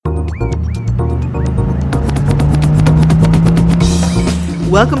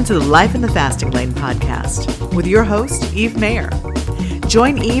Welcome to the Life in the Fasting Lane podcast with your host, Eve Mayer.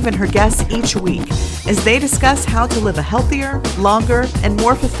 Join Eve and her guests each week as they discuss how to live a healthier, longer, and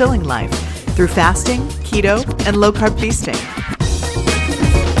more fulfilling life through fasting, keto, and low-carb feasting.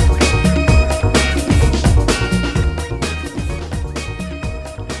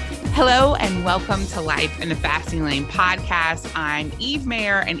 Hello and welcome to Life in the Fasting Lane podcast. I'm Eve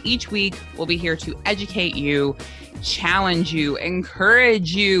Mayer, and each week we'll be here to educate you, challenge you,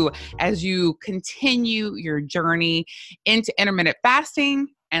 encourage you as you continue your journey into intermittent fasting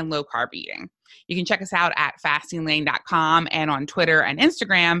and low carb eating. You can check us out at fastinglane.com and on Twitter and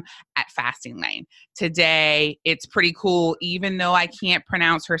Instagram at fastinglane. Today, it's pretty cool. Even though I can't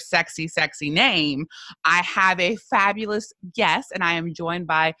pronounce her sexy name, I have a fabulous guest, and I am joined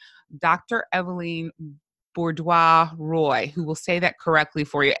by Dr. Evelyn Bourdois-Roy, who will say that correctly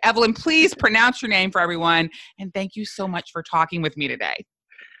for you. Evelyn, please pronounce your name for everyone, and thank you so much for talking with me today.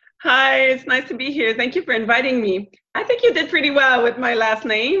 Hi, it's nice to be here. Thank you for inviting me. I think you did pretty well with my last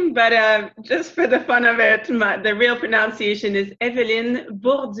name, but just for the fun of it, the real pronunciation is Evelyn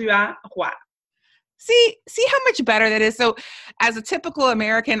Bourdois-Roy. See how much better that is? So as a typical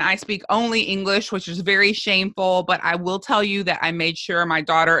American, I speak only English, which is very shameful, but I will tell you that I made sure my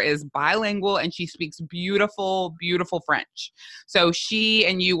daughter is bilingual and she speaks beautiful, beautiful French. So she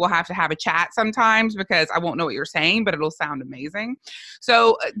and you will have to have a chat sometimes because I won't know what you're saying, but it'll sound amazing.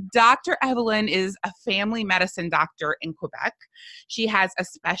 So Dr. Evelyn is a family medicine doctor in Quebec. She has a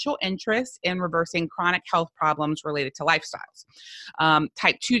special interest in reversing chronic health problems related to lifestyles,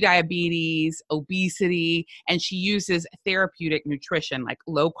 type 2 diabetes, obesity, and she uses therapeutic nutrition like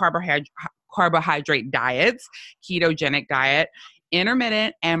low carbohydrate diets, ketogenic diet,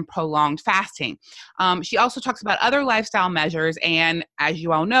 intermittent and prolonged fasting. She also talks about other lifestyle measures. And as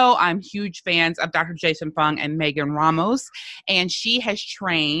you all know, I'm huge fans of Dr. Jason Fung and Megan Ramos. And she has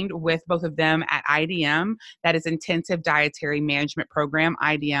trained with both of them at IDM, that is Intensive Dietary Management Program,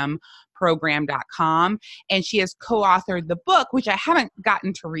 IDMprogram.com. And she has co-authored the book, which I haven't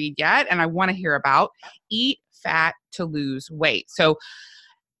gotten to read yet, and I want to hear about, Eat Fat to Lose Weight. So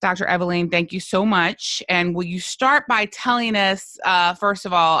Dr. Evelyn, thank you so much. And will you start by telling us, first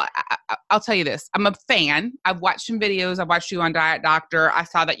of all, I'll tell you this. I'm a fan. I've watched some videos. I've watched you on Diet Doctor. I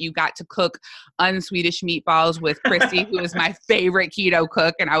saw that you got to cook unswedish meatballs with Christy, who is my favorite keto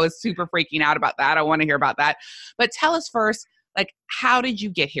cook. And I was super freaking out about that. I want to hear about that. But tell us first, how did you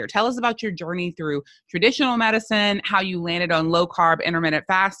get here? Tell us about your journey through traditional medicine, how you landed on low carb intermittent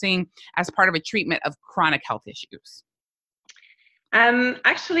fasting as part of a treatment of chronic health issues.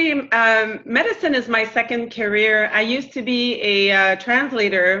 Medicine is my second career. I used to be a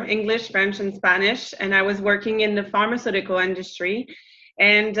translator, English, French, and Spanish, and I was working in the pharmaceutical industry.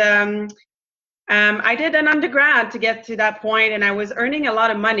 And I did an undergrad to get to that point, and I was earning a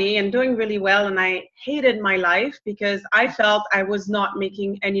lot of money and doing really well, and I hated my life because I felt I was not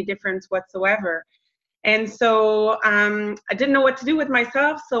making any difference whatsoever. And so I didn't know what to do with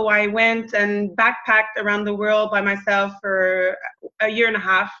myself, so I went and backpacked around the world by myself for a year and a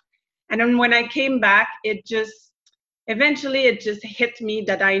half. And then when I came back, eventually it just hit me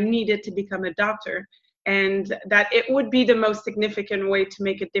that I needed to become a doctor, and that it would be the most significant way to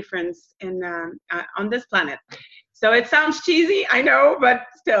make a difference on this planet. So it sounds cheesy, I know, but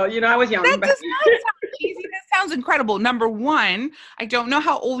still, I was young. That does not sound cheesy. That sounds incredible. Number one, I don't know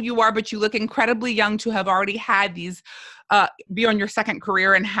how old you are, but you look incredibly young to have already had these, be on your second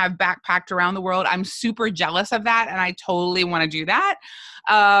career and have backpacked around the world. I'm super jealous of that, and I totally want to do that.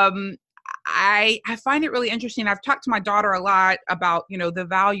 I find it really interesting. I've talked to my daughter a lot about, the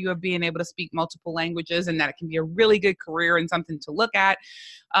value of being able to speak multiple languages and that it can be a really good career and something to look at.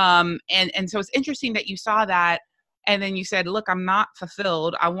 And so it's interesting that you saw that. And then you said, look, I'm not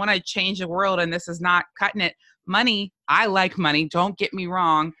fulfilled. I want to change the world, and this is not cutting it. Money, I like money. Don't get me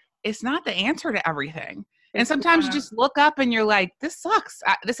wrong. It's not the answer to everything. And sometimes you just look up and you're like, this sucks.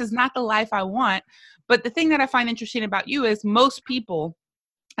 This is not the life I want. But the thing that I find interesting about you is most people,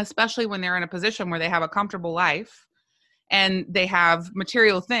 especially when they're in a position where they have a comfortable life and they have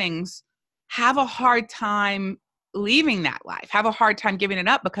material things, have a hard time leaving that life, have a hard time giving it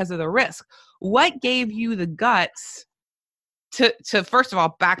up because of the risk. What gave you the guts to first of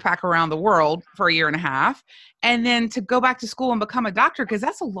all, backpack around the world for a year and a half, and then to go back to school and become a doctor? Because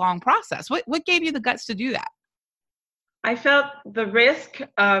that's a long process. What gave you the guts to do that? I felt the risk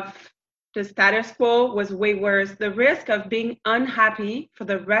of the status quo was way worse. The risk of being unhappy for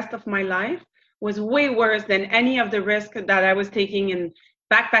the rest of my life was way worse than any of the risk that I was taking in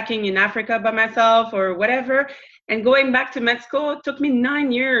backpacking in Africa by myself or whatever. And going back to med school, it took me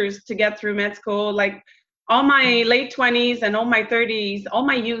 9 years to get through med school. all my late 20s and all my 30s, all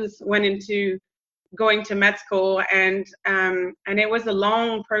my youth went into going to med school, and it was a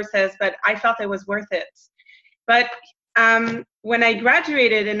long process, but I felt it was worth it. But when I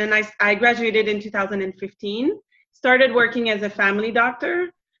graduated, and then I graduated in 2015, started working as a family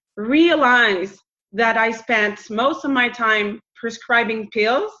doctor, realized that I spent most of my time prescribing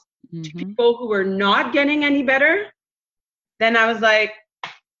pills to people who were not getting any better. Then I was like,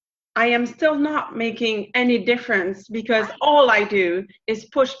 I am still not making any difference, because all I do is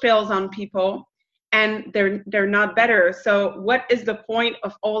push pills on people and they're not better. So what is the point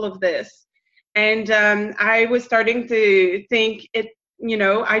of all of this? And I was starting to think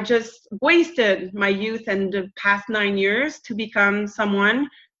I just wasted my youth and the past 9 years to become someone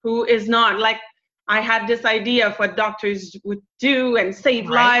who is not like, I had this idea of what doctors would do and save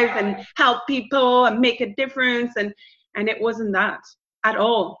lives and help people and make a difference. And it wasn't that at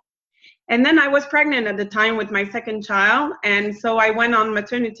all. And then I was pregnant at the time with my second child. And so I went on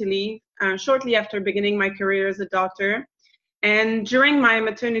maternity leave shortly after beginning my career as a doctor. And during my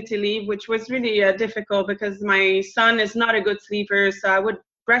maternity leave, which was really difficult because my son is not a good sleeper, so I would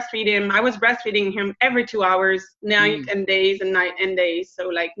breastfeed him. I was breastfeeding him every 2 hours, night and days and night and days. So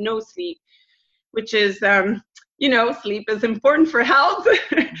like no sleep, which is, sleep is important for health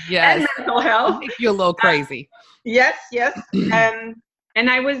and mental health. Make you a little crazy. Yes. And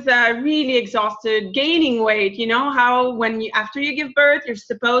I was really exhausted, gaining weight. You know how after you give birth, you're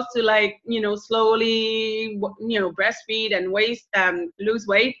supposed to slowly, breastfeed and lose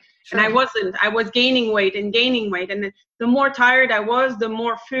weight. Sure. And I wasn't. I was gaining weight. And the more tired I was, the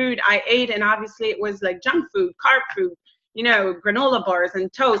more food I ate. And obviously it was like junk food, carb food, granola bars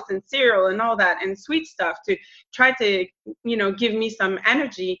and toast and cereal and all that and sweet stuff to try to, give me some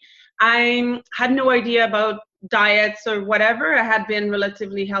energy. I had no idea about diets or whatever. I had been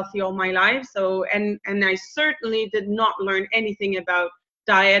relatively healthy all my life. So, and I certainly did not learn anything about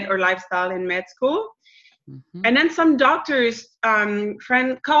diet or lifestyle in med school. And then some doctors,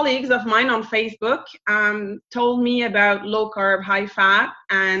 colleagues of mine on Facebook told me about low carb, high fat.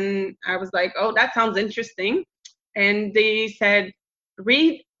 And I was like, oh, that sounds interesting. And they said,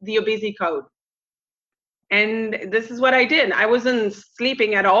 read the Obesity Code. And this is what I did. I wasn't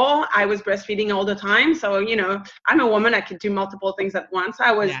sleeping at all. I was breastfeeding all the time. So, I'm a woman. I could do multiple things at once.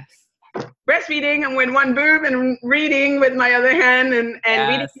 I was breastfeeding and with one boob and reading with my other hand and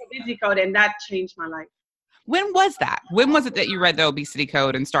reading the Obesity Code. And that changed my life. When was that? When was it that you read the Obesity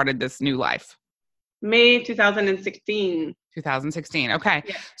Code and started this new life? May 2016. 2016. Okay.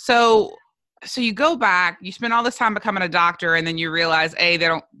 Yeah. So you go back, you spend all this time becoming a doctor, and then you realize, they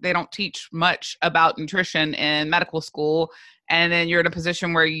don't teach much about nutrition in medical school. And then you're in a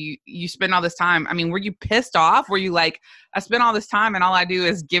position where you spend all this time. I mean, were you pissed off? Were you like, I spent all this time and all I do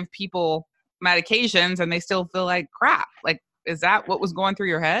is give people medications and they still feel like crap? Like, is that what was going through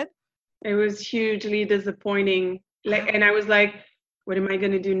your head? It was hugely disappointing. And I was like, what am I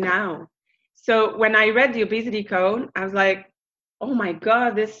going to do now? So when I read the Obesity Code, I was like, oh my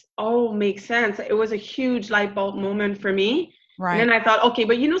God, this all makes sense. It was a huge light bulb moment for me. Right. And then I thought, okay,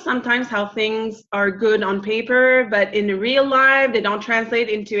 but sometimes how things are good on paper, but in real life, they don't translate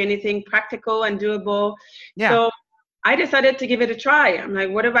into anything practical and doable. Yeah. So I decided to give it a try. I'm like,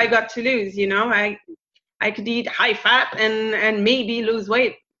 what have I got to lose? I could eat high fat and maybe lose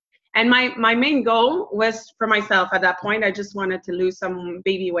weight. And my main goal was for myself at that point. I just wanted to lose some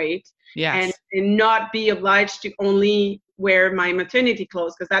baby weight. Yes. And not be obliged to only wear my maternity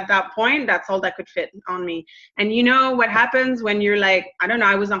clothes, because at that point, that's all that could fit on me. And you know what happens when you're like, I don't know,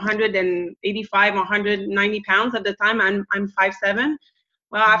 I was 185, 190 pounds at the time. I'm 5'7".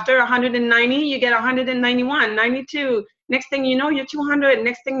 Well, after 190, you get 191, 92. Next thing you know, you're 200.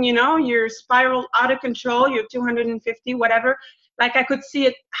 Next thing you know, you're spiraled out of control. You're 250, whatever. Like I could see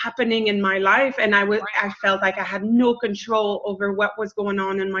it happening in my life, and I felt like I had no control over what was going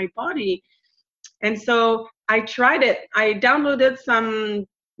on in my body. And so I tried it. I downloaded some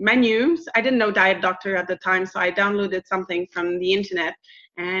menus. I didn't know Diet Doctor at the time, so I downloaded something from the internet,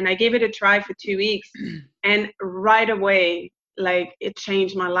 and I gave it a try for 2 weeks. And right away, like it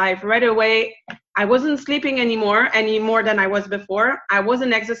changed my life. Right away, I wasn't sleeping any more than I was before. I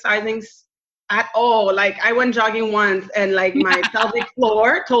wasn't exercising at all. Like I went jogging once, and like my pelvic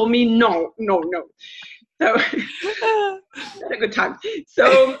floor told me no. So had a good time.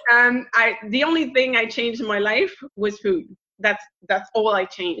 So the only thing I changed in my life was food. That's all I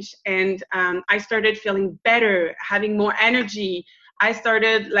changed. And I started feeling better, having more energy. I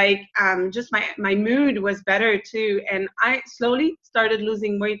started just my mood was better too. And I slowly started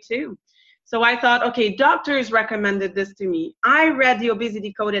losing weight too. So I thought, okay, doctors recommended this to me. I read the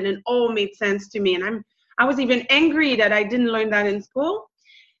Obesity Code and it all made sense to me. And I was even angry that I didn't learn that in school.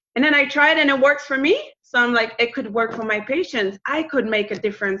 And then I tried and it works for me. So I'm like, it could work for my patients. I could make a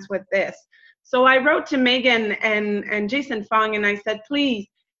difference with this. So I wrote to Megan and Jason Fung and I said, please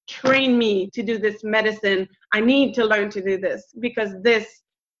train me to do this medicine. I need to learn to do this because this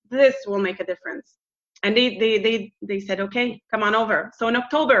will make a difference. And they said, okay, come on over. So in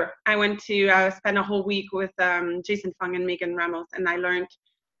October, I went to spend a whole week with Jason Fung and Megan Ramos, and I learned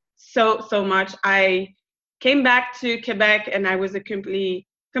so much. I came back to Quebec and I was a completely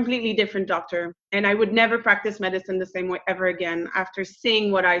different doctor. And I would never practice medicine the same way ever again after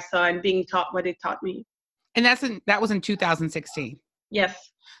seeing what I saw and being taught what it taught me. And that was in 2016. Yes.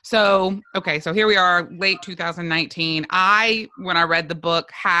 So, okay, so here we are, late 2019. When I read the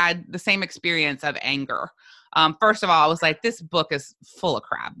book, had the same experience of anger. First of all, I was like, this book is full of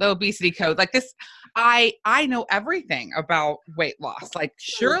crap. The Obesity Code, like this, I know everything about weight loss. Like,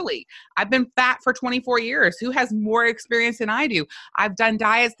 surely I've been fat for 24 years. Who has more experience than I do? I've done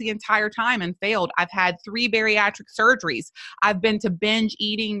diets the entire time and failed. I've had 3 bariatric surgeries. I've been to binge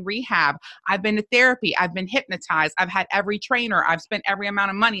eating rehab. I've been to therapy. I've been hypnotized. I've had every trainer. I've spent every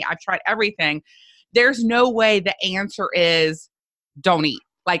amount of money. I've tried everything. There's no way the answer is don't eat.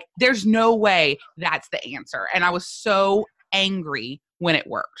 Like, there's no way that's the answer. And I was so angry when it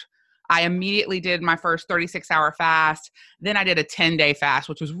worked. I immediately did my first 36-hour fast. Then I did a 10-day fast,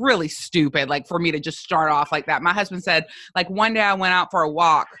 which was really stupid, like, for me to just start off like that. My husband said, like, one day I went out for a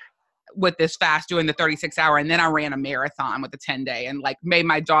walk with this fast doing the 36-hour, and then I ran a marathon with the 10-day and, like, made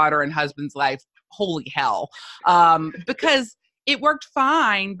my daughter and husband's life holy hell. Because it worked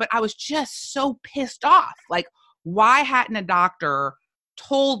fine, but I was just so pissed off. Like, why hadn't a doctor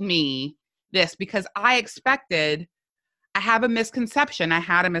told me this? Because I had a misconception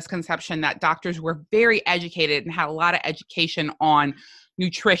that doctors were very educated and had a lot of education on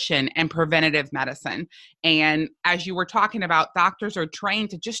nutrition and preventative medicine. And as you were talking about, doctors are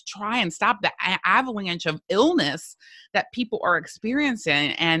trained to just try and stop the avalanche of illness that people are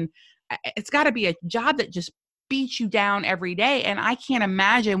experiencing. And it's got to be a job that just beats you down every day. And I can't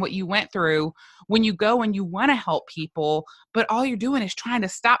imagine what you went through when you go and you want to help people, but all you're doing is trying to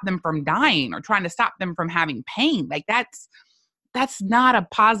stop them from dying or trying to stop them from having pain. Like, that's not a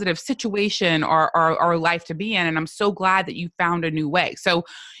positive situation or life to be in. And I'm so glad that you found a new way. So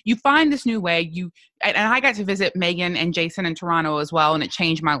you find this new way. And I got to visit Megan and Jason in Toronto as well, and it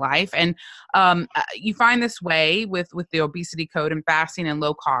changed my life. And you find this way with the Obesity Code and fasting and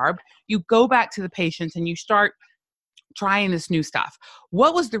low carb. You go back to the patients and you start trying this new stuff.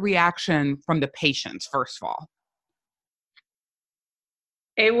 What was the reaction from the patients, first of all?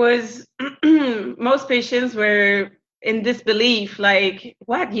 It was, most patients were in disbelief, like,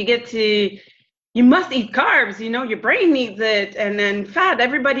 what? You must eat carbs, your brain needs it. And then fat,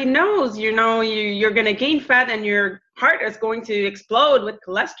 everybody knows, you're going to gain fat and your heart is going to explode with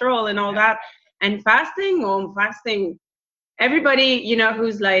cholesterol and all that. And fasting, everybody,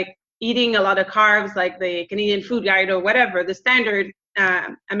 who's like eating a lot of carbs, like the Canadian Food Guide or whatever, the standard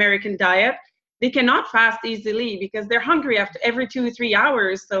American diet, they cannot fast easily because they're hungry after every 2-3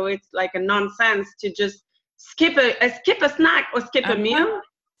 hours. So it's like a nonsense to just skip a snack or skip a meal.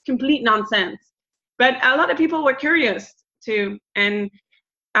 Complete nonsense. But a lot of people were curious too. And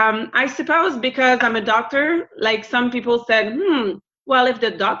I suppose because I'm a doctor, like, some people said, well, if the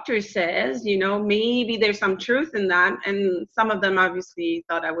doctor says, maybe there's some truth in that. And some of them obviously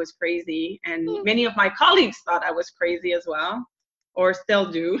thought I was crazy. And many of my colleagues thought I was crazy as well, or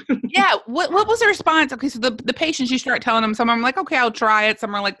still do. Yeah. What was the response? Okay, so the patients, you start telling them, some of them like, okay, I'll try it.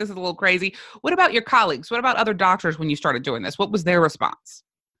 Some are like, this is a little crazy. What about your colleagues? What about other doctors when you started doing this? What was their response?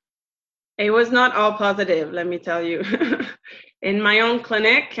 It was not all positive, let me tell you. In my own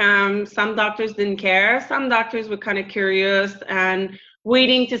clinic, some doctors didn't care. Some doctors were kind of curious and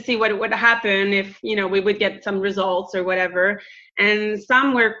waiting to see what would happen if, we would get some results or whatever. And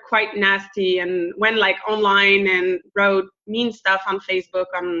some were quite nasty and went like online and wrote mean stuff on Facebook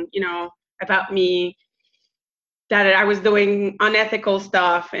about me, that I was doing unethical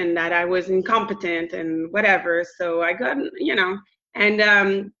stuff and that I was incompetent and whatever. So I got,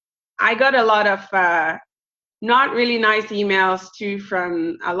 and I got a lot of not really nice emails too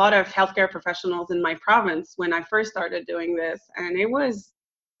from a lot of healthcare professionals in my province when I first started doing this. And it was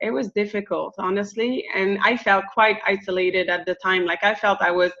difficult, honestly. And I felt quite isolated at the time. Like, I felt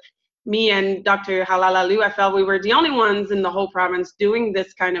me and Dr. Halalalu, I felt we were the only ones in the whole province doing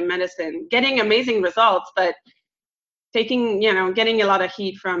this kind of medicine, getting amazing results, but getting a lot of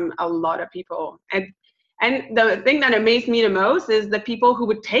heat from a lot of people. And the thing that amazed me the most is the people who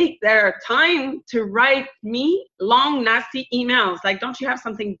would take their time to write me long, nasty emails. Like, don't you have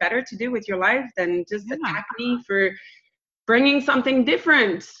something better to do with your life than just attack me for bringing something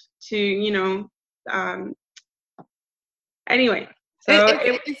different to, anyway. So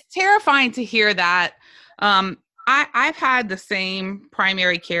it's terrifying to hear that. I've had the same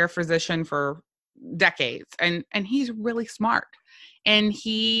primary care physician for decades, and he's really smart, and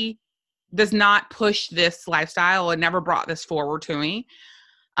he does not push this lifestyle and never brought this forward to me.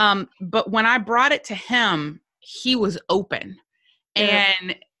 But when I brought it to him, he was open. Yeah.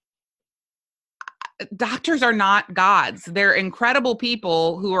 And doctors are not gods. They're incredible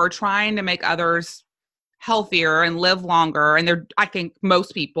people who are trying to make others healthier and live longer. And I think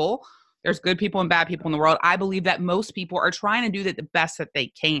most people, there's good people and bad people in the world. I believe that most people are trying to do the best that they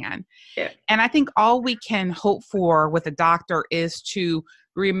can. Yeah. And I think all we can hope for with a doctor is to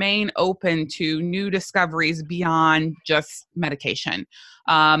remain open to new discoveries beyond just medication,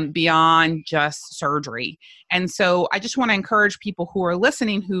 beyond just surgery. And so I just want to encourage people who are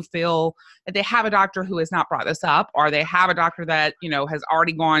listening who feel that they have a doctor who has not brought this up, or they have a doctor that, has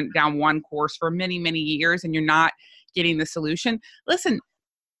already gone down one course for many, many years and you're not getting the solution. Listen,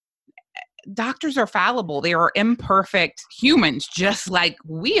 doctors are fallible. They are imperfect humans, just like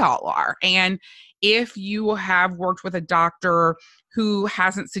we all are. And if you have worked with a doctor who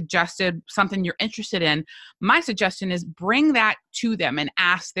hasn't suggested something you're interested in, my suggestion is bring that to them and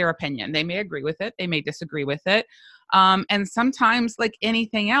ask their opinion. They may agree with it. They may disagree with it. And sometimes, like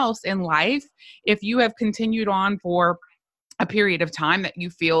anything else in life, if you have continued on for a period of time that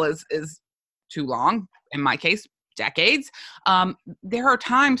you feel is too long, in my case, decades, there are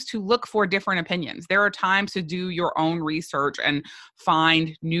times to look for different opinions. There are times to do your own research and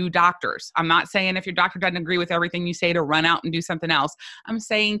find new doctors. I'm not saying if your doctor doesn't agree with everything you say to run out and do something else. I'm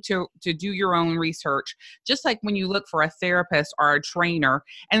saying to do your own research, just like when you look for a therapist or a trainer,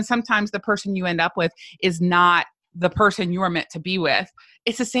 and sometimes the person you end up with is not the person you are meant to be with.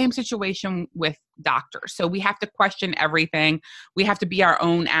 It's the same situation with doctors. So we have to question everything. We have to be our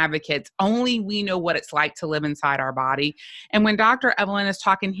own advocates. Only we know what it's like to live inside our body. And when Dr. Evelyn is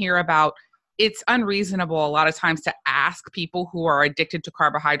talking here about it's unreasonable a lot of times to ask people who are addicted to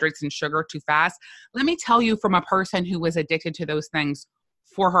carbohydrates and sugar to fast, let me tell you from a person who was addicted to those things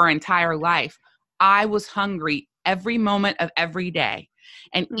for her entire life, I was hungry every moment of every day.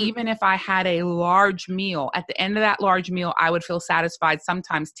 And even if I had a large meal, at the end of that large meal, I would feel satisfied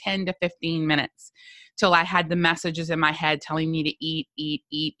sometimes 10 to 15 minutes till I had the messages in my head telling me to eat, eat,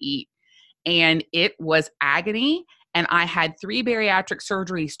 eat, eat. And it was agony. And I had 3 bariatric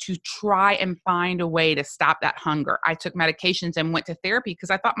surgeries to try and find a way to stop that hunger. I took medications and went to therapy because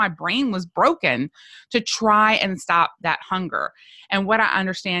I thought my brain was broken to try and stop that hunger. And what I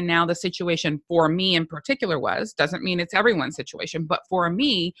understand now, the situation for me in particular doesn't mean it's everyone's situation, but for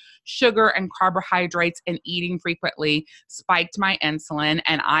me, sugar and carbohydrates and eating frequently spiked my insulin.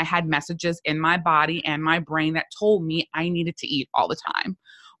 And I had messages in my body and my brain that told me I needed to eat all the time.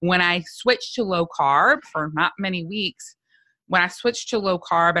 When I switched to low carb for not many weeks, when I switched to low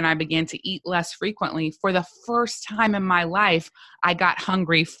carb and I began to eat less frequently, for the first time in my life, I got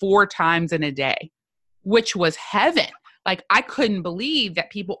hungry 4 times in a day, which was heaven. Like, I couldn't believe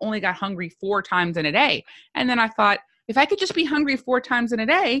that people only got hungry 4 times in a day. And then I thought, if I could just be hungry 4 times in a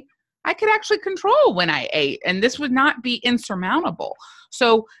day, I could actually control when I ate, and this would not be insurmountable.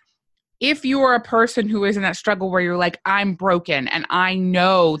 So if you're a person who is in that struggle where you're like, I'm broken and I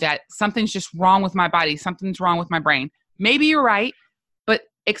know that something's just wrong with my body, something's wrong with my brain, maybe you're right, but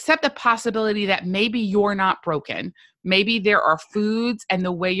accept the possibility that maybe you're not broken. Maybe there are foods and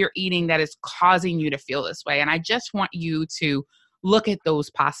the way you're eating that is causing you to feel this way. And I just want you to look at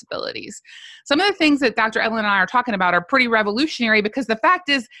those possibilities. Some of the things that Dr. Evelyn and I are talking about are pretty revolutionary because the fact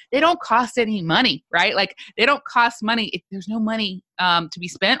is they don't cost any money, right? Like, they don't cost money. There's no money to be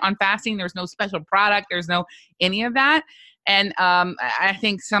spent on fasting. There's no special product. There's no any of that. And I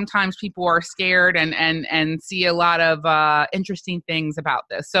think sometimes people are scared and see a lot of interesting things about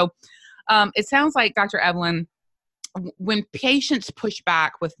this. So it sounds like, Dr. Evelyn, when patients push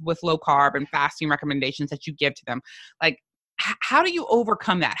back with low carb and fasting recommendations that you give to them, like, how do you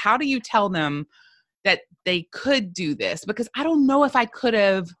overcome that? How do you tell them that they could do this? Because I don't know if I could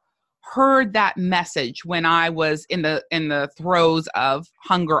have heard that message when I was in the throes of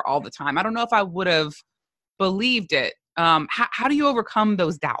hunger all the time. I don't know if I would have believed it. How do you overcome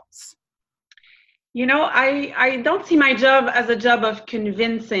those doubts? I don't see my job as a job of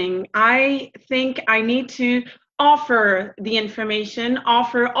convincing. I think I need to offer the information,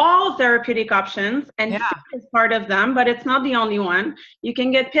 offer all therapeutic options, and food is part of them, but it's not the only one. You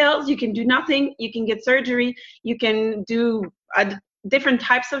can get pills, you can do nothing, you can get surgery, you can do different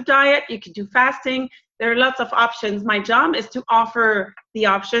types of diet, you can do fasting. There are lots of options. My job is to offer the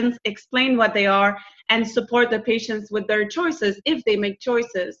options, explain what they are, and support the patients with their choices if they make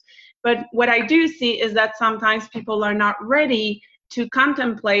choices. But what I do see is that sometimes people are not ready to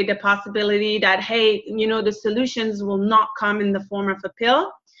contemplate the possibility that, hey, the solutions will not come in the form of a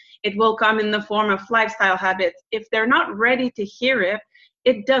pill. It will come in the form of lifestyle habits. If they're not ready to hear it,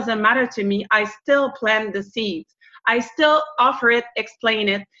 it doesn't matter to me. I still plant the seeds. I still offer it, explain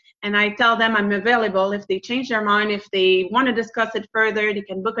it, and I tell them I'm available. If they change their mind, if they want to discuss it further, they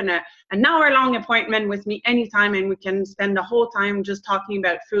can book an hour-long appointment with me anytime, and we can spend the whole time just talking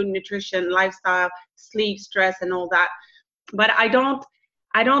about food, nutrition, lifestyle, sleep, stress, and all that. But I don't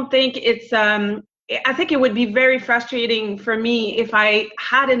think it's, I think it would be very frustrating for me if I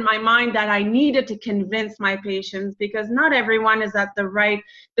had in my mind that I needed to convince my patients, because not everyone is at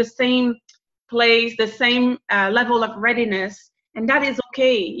the same place, the same level of readiness. And that is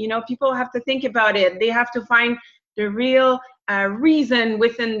okay. People have to think about it. They have to find the real reason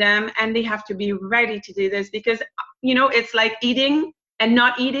within them, and they have to be ready to do this, because, it's like eating and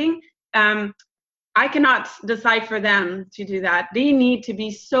not eating. I cannot decide for them to do that. They need to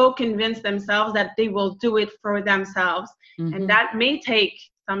be so convinced themselves that they will do it for themselves. Mm-hmm. And that may take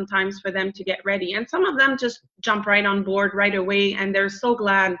sometimes for them to get ready. And some of them just jump right on board right away, and they're so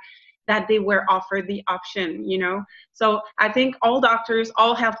glad that they were offered the option, So I think all doctors,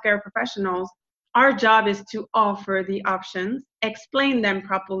 all healthcare professionals, our job is to offer the options, explain them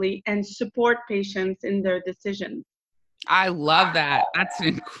properly, and support patients in their decisions. I love that. That's an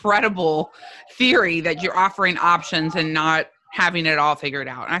incredible theory that you're offering options and not having it all figured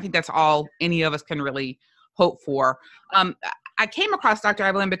out. And I think that's all any of us can really hope for. I came across Dr.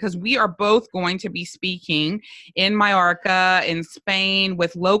 Evelyn because we are both going to be speaking in Mallorca, in Spain,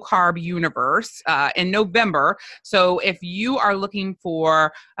 with Low Carb Universe in November. So if you are looking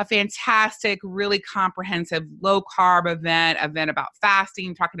for a fantastic, really comprehensive low carb event about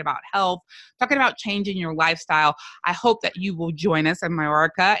fasting, talking about health, talking about changing your lifestyle, I hope that you will join us in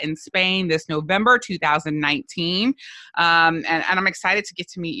Mallorca, in Spain, this November 2019. And I'm excited to get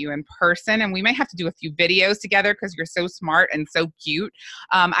to meet you in person. And we may have to do a few videos together because you're so smart and so cute.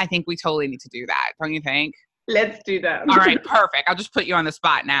 I think we totally need to do that. Don't you think? Let's do that. All right, perfect. I'll just put you on the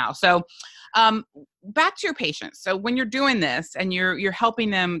spot now. So back to your patients. So when you're doing this and you're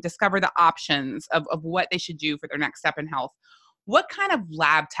helping them discover the options of what they should do for their next step in health, what kind of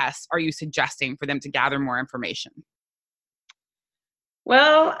lab tests are you suggesting for them to gather more information?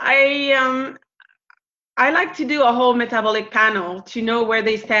 Well, I like to do a whole metabolic panel to know where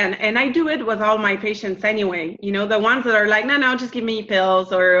they stand. And I do it with all my patients anyway. The ones that are like, no, just give me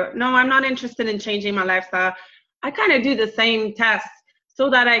pills, or no, I'm not interested in changing my lifestyle. I kind of do the same tests so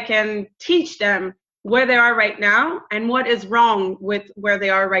that I can teach them where they are right now and what is wrong with where they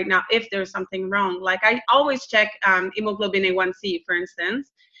are right now, if there's something wrong. Like I always check hemoglobin A1C, for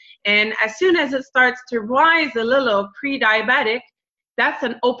instance. And as soon as it starts to rise a little pre-diabetic, that's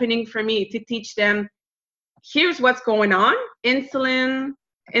an opening for me to teach them, here's what's going on, insulin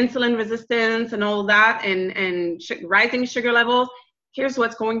resistance and all that, and rising sugar levels. Here's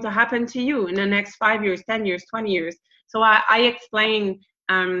what's going to happen to you in the next 5 years, 10 years, 20 years. So I explain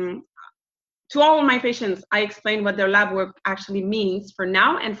to all of my patients, I explain what their lab work actually means for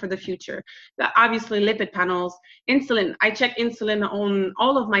now and for the future. Obviously, lipid panels, insulin. I check insulin on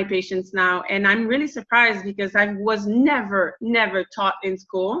all of my patients now, and I'm really surprised because I was never taught in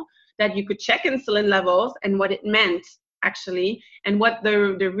school that you could check insulin levels and what it meant actually, and what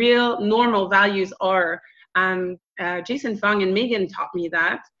the real normal values are. Jason Fung and Megan taught me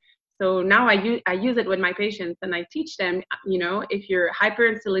that. So now I use it with my patients, and I teach them, if you're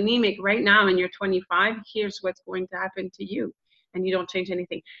hyperinsulinemic right now and you're 25, here's what's going to happen to you, and you don't change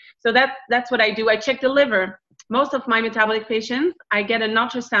anything. So that's what I do. I check the liver. Most of my metabolic patients, I get an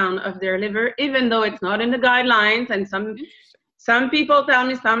ultrasound of their liver, even though it's not in the guidelines, and some people tell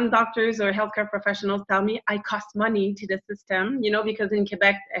me, some doctors or healthcare professionals tell me I cost money to the system, because in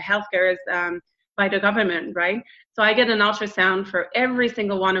Quebec, healthcare is by the government, right? So I get an ultrasound for every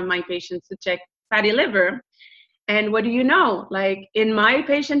single one of my patients to check fatty liver. And what do you know? Like in my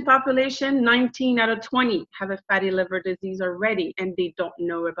patient population, 19 out of 20 have a fatty liver disease already, and they don't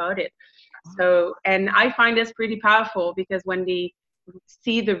know about it. So, and I find this pretty powerful, because when they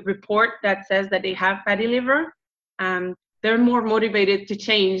see the report that says that they have fatty liver, they're more motivated to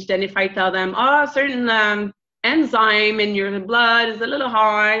change than if I tell them, a certain enzyme in your blood is a little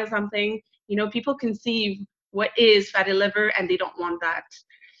high or something. People conceive what is fatty liver, and they don't want that.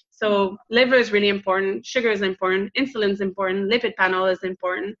 So liver is really important, sugar is important, insulin is important, lipid panel is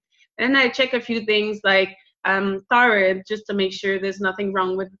important. And I check a few things like thyroid, just to make sure there's nothing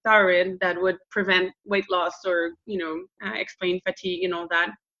wrong with thyroid that would prevent weight loss or, explain fatigue and all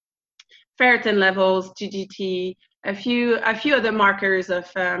that. Ferritin levels, GGT, a few other markers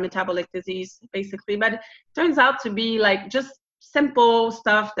of metabolic disease, basically. But it turns out to be like just simple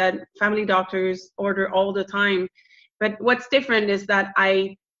stuff that family doctors order all the time. But what's different is that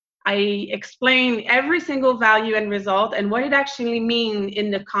I explain every single value and result and what it actually means in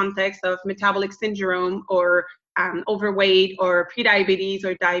the context of metabolic syndrome or overweight or prediabetes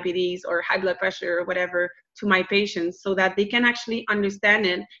or diabetes or high blood pressure or whatever to my patients, so that they can actually understand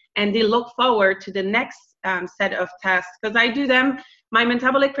it and they look forward to the next set of tests. Because I do them, my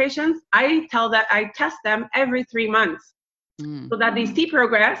metabolic patients, I test them every 3 months so that they see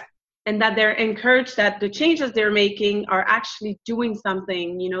progress and that they're encouraged that the changes they're making are actually doing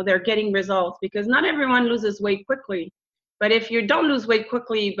something, they're getting results, because not everyone loses weight quickly. But if you don't lose weight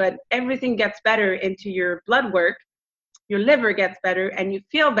quickly, but everything gets better into your blood work, your liver gets better and you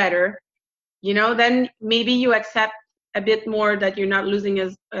feel better, then maybe you accept a bit more that you're not losing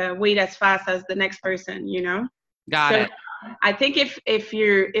as weight as fast as the next person, Got it. I think if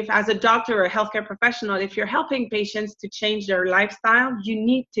as a doctor or a healthcare professional, if you're helping patients to change their lifestyle, you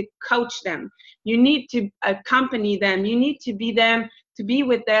need to coach them. You need to accompany them. You need to be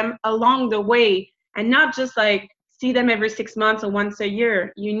with them along the way, and not just like see them every 6 months or once a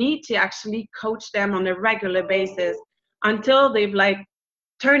year. You need to actually coach them on a regular basis until they've like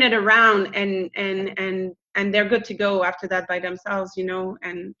turned it around and they're good to go after that by themselves,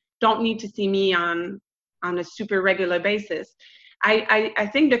 and don't need to see me on a super regular basis. I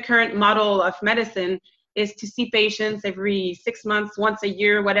think the current model of medicine is to see patients every 6 months, once a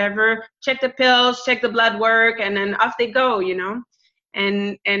year, whatever, check the pills, check the blood work, and then off they go,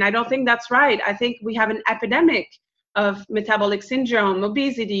 And I don't think that's right. I think we have an epidemic of metabolic syndrome,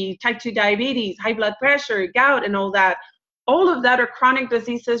 obesity, type 2 diabetes, high blood pressure, gout, and all that. All of that are chronic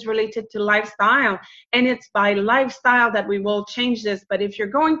diseases related to lifestyle. And it's by lifestyle that we will change this. But if you're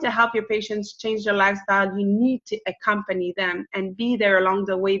going to help your patients change their lifestyle, you need to accompany them and be there along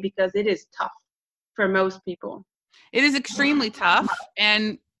the way, because it is tough for most people. It is extremely tough.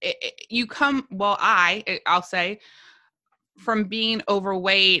 And I'll say, from being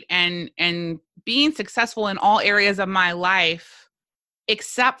overweight and being successful in all areas of my life,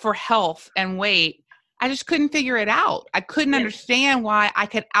 except for health and weight, I just couldn't figure it out. I couldn't understand why I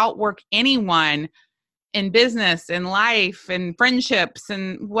could outwork anyone in business and life and friendships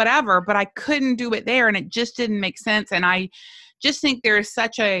and whatever, but I couldn't do it there. And it just didn't make sense. And I just think there is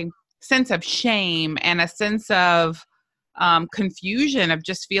such a sense of shame and a sense of confusion of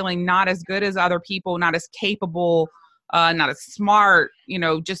just feeling not as good as other people, not as capable, not as smart,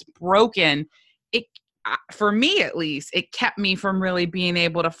 just broken. For me, at least, it kept me from really being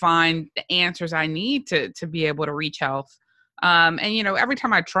able to find the answers I need to be able to reach health. And, every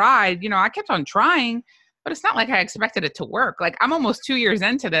time I tried, I kept on trying, but it's not like I expected it to work. Like, I'm almost 2 years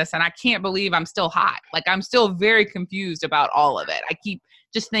into this and I can't believe I'm still hot. Like, I'm still very confused about all of it. I keep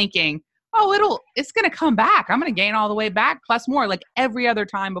just thinking, it's going to come back. I'm going to gain all the way back plus more, like every other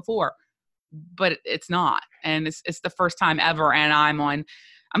time before, but it's not. And it's the first time ever. And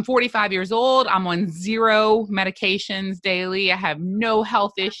I'm 45 years old. I'm on 0 medications daily. I have no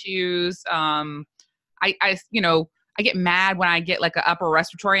health issues. I get mad when I get like an upper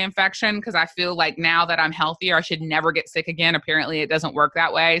respiratory infection, because I feel like now that I'm healthier, I should never get sick again. Apparently it doesn't work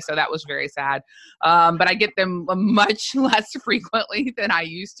that way. So that was very sad. But I get them much less frequently than I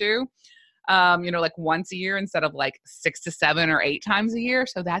used to. Like once a year instead of like 6 to 7 or 8 times a year.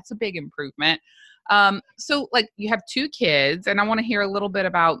 So that's a big improvement. So like you have 2 kids, and I want to hear a little bit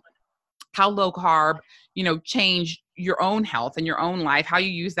about how low carb, changed your own health and your own life, how you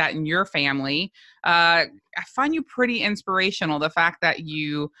use that in your family. I find you pretty inspirational. The fact that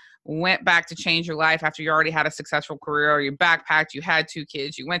you went back to change your life after you already had a successful career, you backpacked, you had 2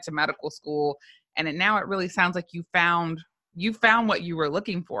 kids, you went to medical school, and now it really sounds like you found what you were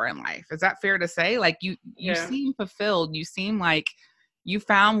looking for in life. Is that fair to say? Like you seem fulfilled. You seem like you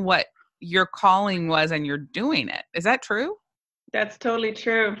found what your calling was and you're doing it. Is that true? That's totally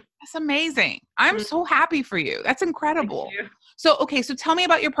true. That's amazing. I'm so happy for you. That's incredible. Thank you. So tell me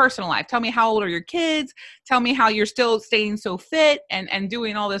about your personal life. Tell me, how old are your kids? Tell me how you're still staying so fit and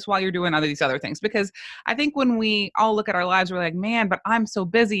doing all this while you're doing these other things. Because I think when we all look at our lives, we're like, man, but I'm so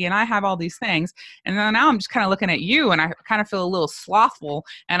busy and I have all these things. And then now I'm just kind of looking at you and I kind of feel a little slothful.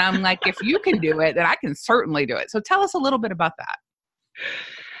 And I'm like, if you can do it, then I can certainly do it. So tell us a little bit about that.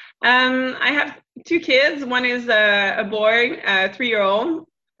 I have two kids. One is a boy, a 3-year-old.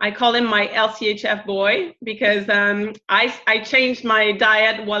 I call him my LCHF boy because I changed my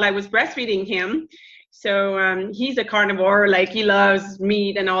diet while I was breastfeeding him. So he's a carnivore, like he loves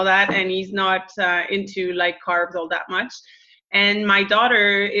meat and all that, and he's not into like carbs all that much. And my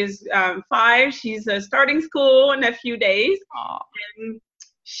daughter is 5. She's starting school in a few days. And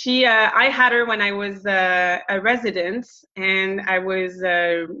I had her when I was a resident, and I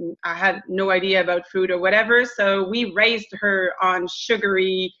had no idea about food or whatever. So we raised her on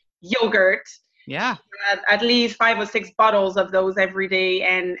sugary yogurt. Yeah. At least 5 or 6 bottles of those every day,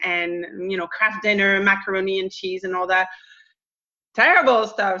 and Kraft Dinner, macaroni and cheese and all that terrible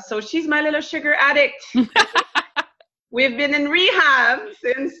stuff. So she's my little sugar addict. We've been in rehab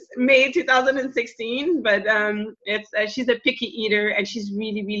since May 2016, but she's a picky eater, and she's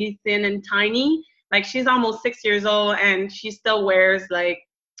really, really thin and tiny. Like, she's almost 6 years old, and she still wears like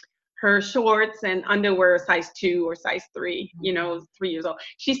her shorts and underwear size 2 or size 3, 3 years old.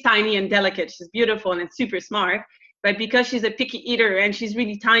 She's tiny and delicate. She's beautiful and super smart, but because she's a picky eater and she's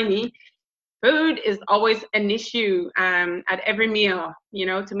really tiny, food is always an issue at every meal,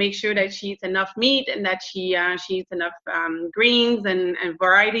 to make sure that she eats enough meat and that she eats enough greens and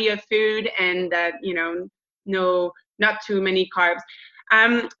variety of food, and that, not too many carbs.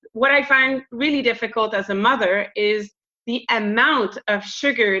 What I find really difficult as a mother is the amount of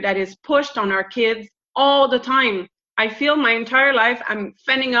sugar that is pushed on our kids all the time. I feel my entire life I'm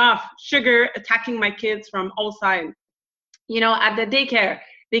fending off sugar attacking my kids from all sides. At the daycare,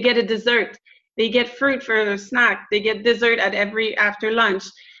 they get a dessert. They get fruit for their snack. They get dessert after lunch.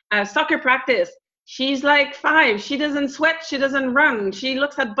 Soccer practice. She's like 5. She doesn't sweat. She doesn't run. She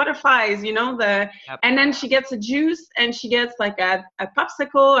looks at butterflies, Yep. And then she gets a juice, and she gets like a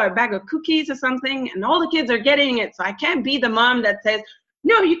popsicle or a bag of cookies or something, and all the kids are getting it. So I can't be the mom that says,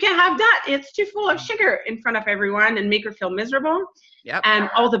 no, you can't have that. It's too full of sugar in front of everyone and make her feel miserable. Yep. And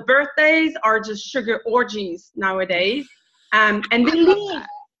all the birthdays are just sugar orgies nowadays. And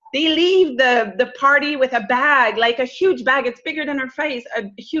they leave the party with a bag, like a huge bag. It's bigger than her face, a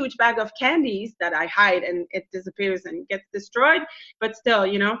huge bag of candies that I hide, and it disappears and gets destroyed. But still,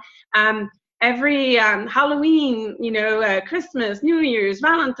 every Halloween, Christmas, New Year's,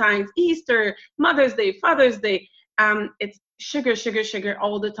 Valentine's, Easter, Mother's Day, Father's Day, it's sugar, sugar, sugar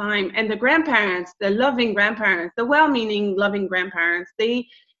all the time. And the grandparents, the loving grandparents, the well-meaning loving grandparents,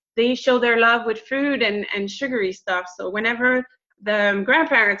 they show their love with food and sugary stuff. So whenever the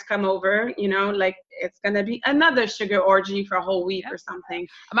grandparents come over, like, it's going to be another sugar orgy for a whole week or something.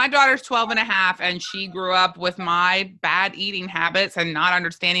 My daughter's 12 and a half, and she grew up with my bad eating habits and not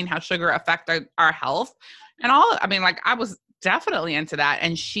understanding how sugar affected our health and all. I was definitely into that.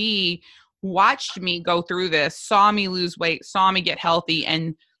 And she watched me go through this, saw me lose weight, saw me get healthy,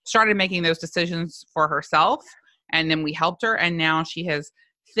 and started making those decisions for herself. And then we helped her, and now she has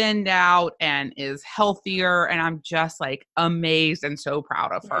thinned out and is healthier, and I'm just like amazed and so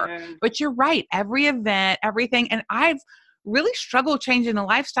proud of her. Yeah. But you're right, every event, everything, and I've really struggled changing the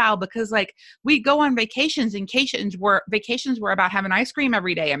lifestyle because like we go on vacations, and vacations were about having ice cream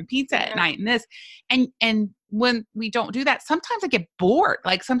every day and pizza at night and this, and when we don't do that, sometimes I get bored.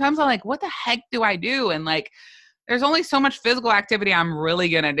 Like sometimes I'm like, what the heck do I do? And like, there's only so much physical activity I'm really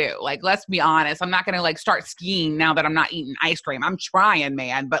going to do. Like, let's be honest. I'm not going to like start skiing now that I'm not eating ice cream. I'm trying,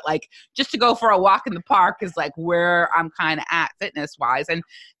 man. But like, just to go for a walk in the park is like where I'm kind of at fitness wise. And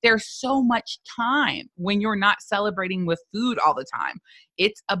there's so much time when you're not celebrating with food all the time.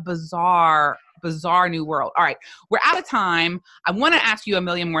 It's a bizarre new world. All right. We're out of time. I want to ask you a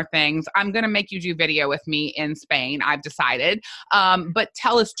million more things. I'm going to make you do video with me in Spain. I've decided. But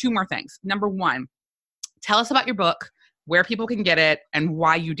tell us 2 more things. Number 1, tell us about your book, where people can get it, and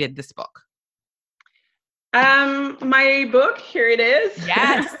why you did this book. My book, here it is.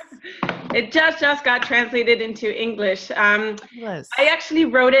 Yes. It just got translated into English. Yes. I actually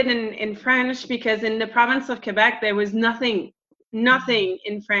wrote it in French because in the province of Quebec, there was nothing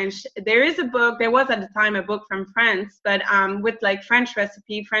in French. There is a book, there was at the time a book from France, but with like French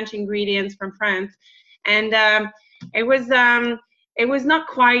recipe, French ingredients from France. And it was not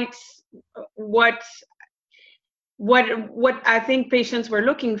quite what I think patients were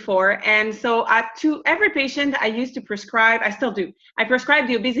looking for. And so to every patient I used to prescribe, I still do, I prescribe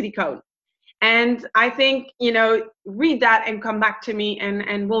the obesity code. And I think, read that and come back to me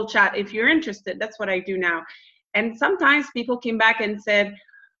and we'll chat if you're interested. That's what I do now. And sometimes people came back and said,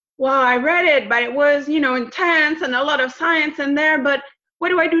 well, I read it, but it was, intense and a lot of science in there, but what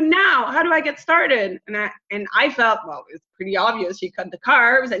do I do now? How do I get started? And I felt, well, it's pretty obvious. You cut the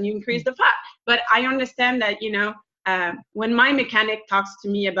carbs and you increase the fat. But I understand that, when my mechanic talks to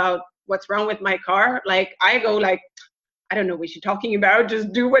me about what's wrong with my car, like I go like, I don't know what you're talking about,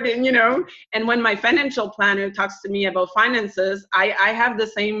 just do what, and when my financial planner talks to me about finances, I have the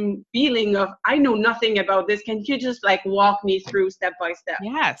same feeling of, I know nothing about this. Can you just like walk me through step by step?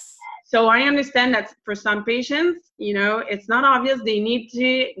 Yes. So I understand that for some patients, it's not obvious. They need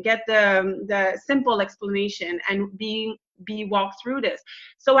to get the simple explanation and be walked through this.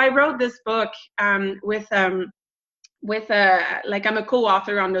 So I wrote this book with I'm a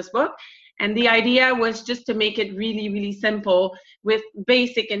co-author on this book. And the idea was just to make it really, really simple with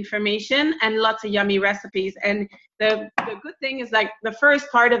basic information and lots of yummy recipes. And the good thing is, like, the first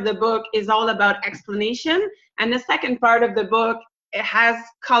part of the book is all about explanation. And the second part of the book, it has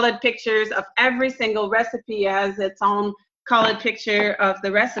colored pictures of every single recipe as its own colored picture of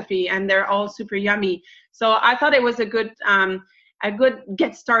the recipe. And they're all super yummy. So I thought it was a good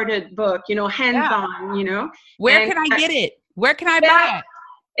get started book, hands-on, Where can I get it? Where can I buy it?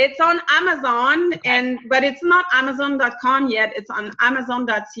 It's on Amazon, but it's not Amazon.com yet. It's on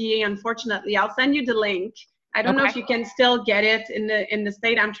Amazon.ca. Unfortunately, I'll send you the link. I don't know if you can still get it in the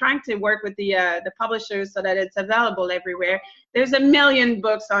state. I'm trying to work with the publishers so that it's available everywhere. There's a million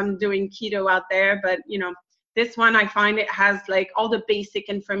books on doing keto out there, but this one, I find it has like all the basic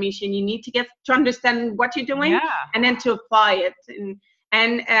information you need to get to understand what you're doing, and then to apply it.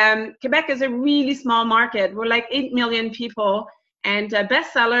 And Quebec is a really small market. We're like 8 million people. And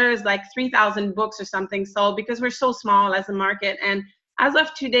bestseller is like 3,000 books or something sold, because we're so small as a market. And as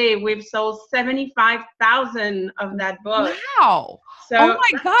of today, we've sold 75,000 of that book. Wow. So, oh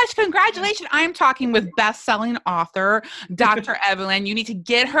my gosh, congratulations. I'm talking with best-selling author, Dr. Evelyn. You need to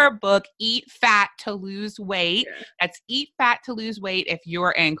get her book, Eat Fat to Lose Weight. That's Eat Fat to Lose Weight. If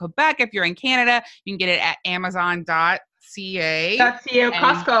you're in Quebec, if you're in Canada, you can get it at Amazon.ca.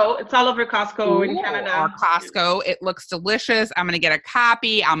 Costco. It's all over Costco in Canada. Or Costco. It looks delicious. I'm going to get a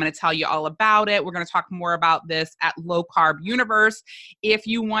copy. I'm going to tell you all about it. We're going to talk more about this at Low Carb Universe. If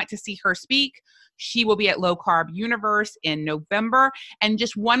you want to see her speak, she will be at Low Carb Universe in November. And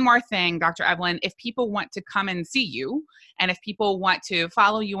just one more thing, Dr. Evelyn, if people want to come and see you, and if people want to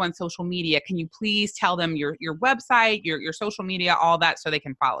follow you on social media, can you please tell them your website, your social media, all that, so they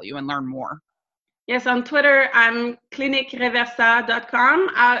can follow you and learn more? Yes, on Twitter, I'm clinicreversa.com.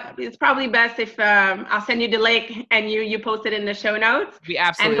 It's probably best if I'll send you the link and you post it in the show notes. We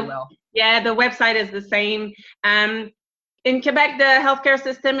absolutely will. Yeah, the website is the same. In Quebec, the healthcare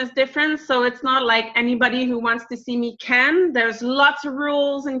system is different, so it's not like anybody who wants to see me can. There's lots of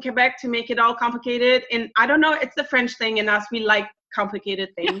rules in Quebec to make it all complicated. And I don't know, it's the French thing in us. We like complicated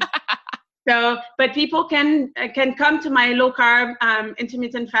things. So, but people can come to my low carb,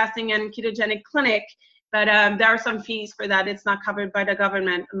 intermittent fasting and ketogenic clinic, but there are some fees for that. It's not covered by the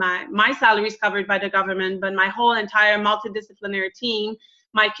government. My salary is covered by the government, but my whole entire multidisciplinary team,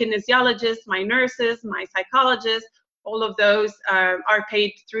 my kinesiologists, my nurses, my psychologists, all of those are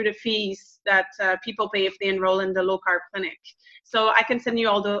paid through the fees that people pay if they enroll in the low carb clinic. So I can send you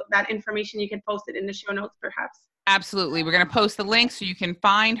all that information. You can post it in the show notes, perhaps. Absolutely. We're going to post the link so you can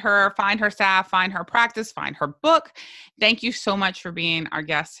find her staff, find her practice, find her book. Thank you so much for being our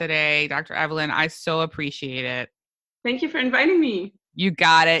guest today, Dr. Evelyn. I so appreciate it. Thank you for inviting me. You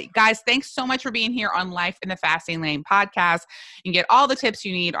got it. Guys, thanks so much for being here on Life in the Fasting Lane podcast. You can get all the tips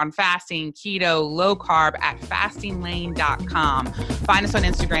you need on fasting, keto, low carb at fastinglane.com. Find us on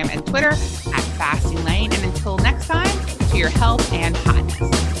Instagram and Twitter at Fasting Lane. And until next time, to your health and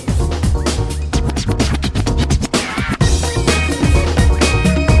hotness.